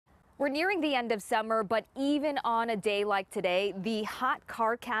We're nearing the end of summer, but even on a day like today, the hot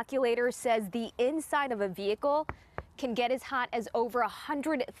car calculator says the inside of a vehicle can get as hot as over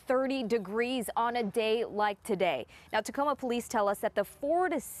 130 degrees on a day like today. Now, Tacoma police tell us that the 4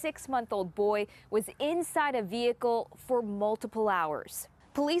 to 6 month old boy was inside a vehicle for multiple hours.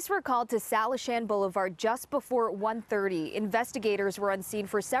 Police were called to Salishan Boulevard just before 1:30. Investigators were on scene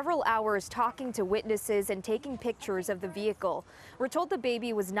for several hours talking to witnesses and taking pictures of the vehicle. We're told the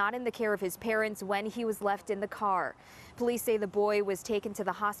baby was not in the care of his parents when he was left in the car. Police say the boy was taken to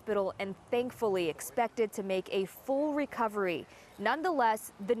the hospital and thankfully expected to make a full recovery.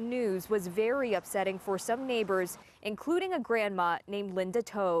 Nonetheless, the news was very upsetting for some neighbors, including a grandma named Linda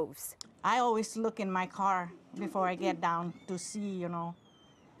Toves. I always look in my car before I get down to see,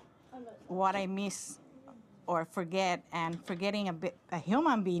 what I miss or forget, and forgetting a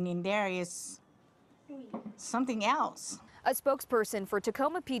human being in there is something else. A spokesperson for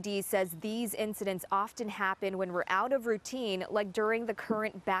Tacoma PD says these incidents often happen when we're out of routine, like during the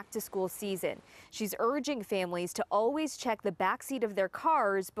current back-to-school season. She's urging families to always check the backseat of their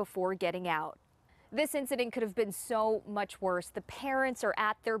cars before getting out. This incident could have been so much worse. The parents are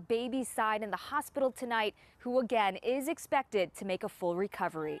at their baby's side in the hospital tonight, who again is expected to make a full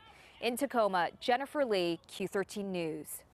recovery. In Tacoma, Jennifer Lee, Q13 News.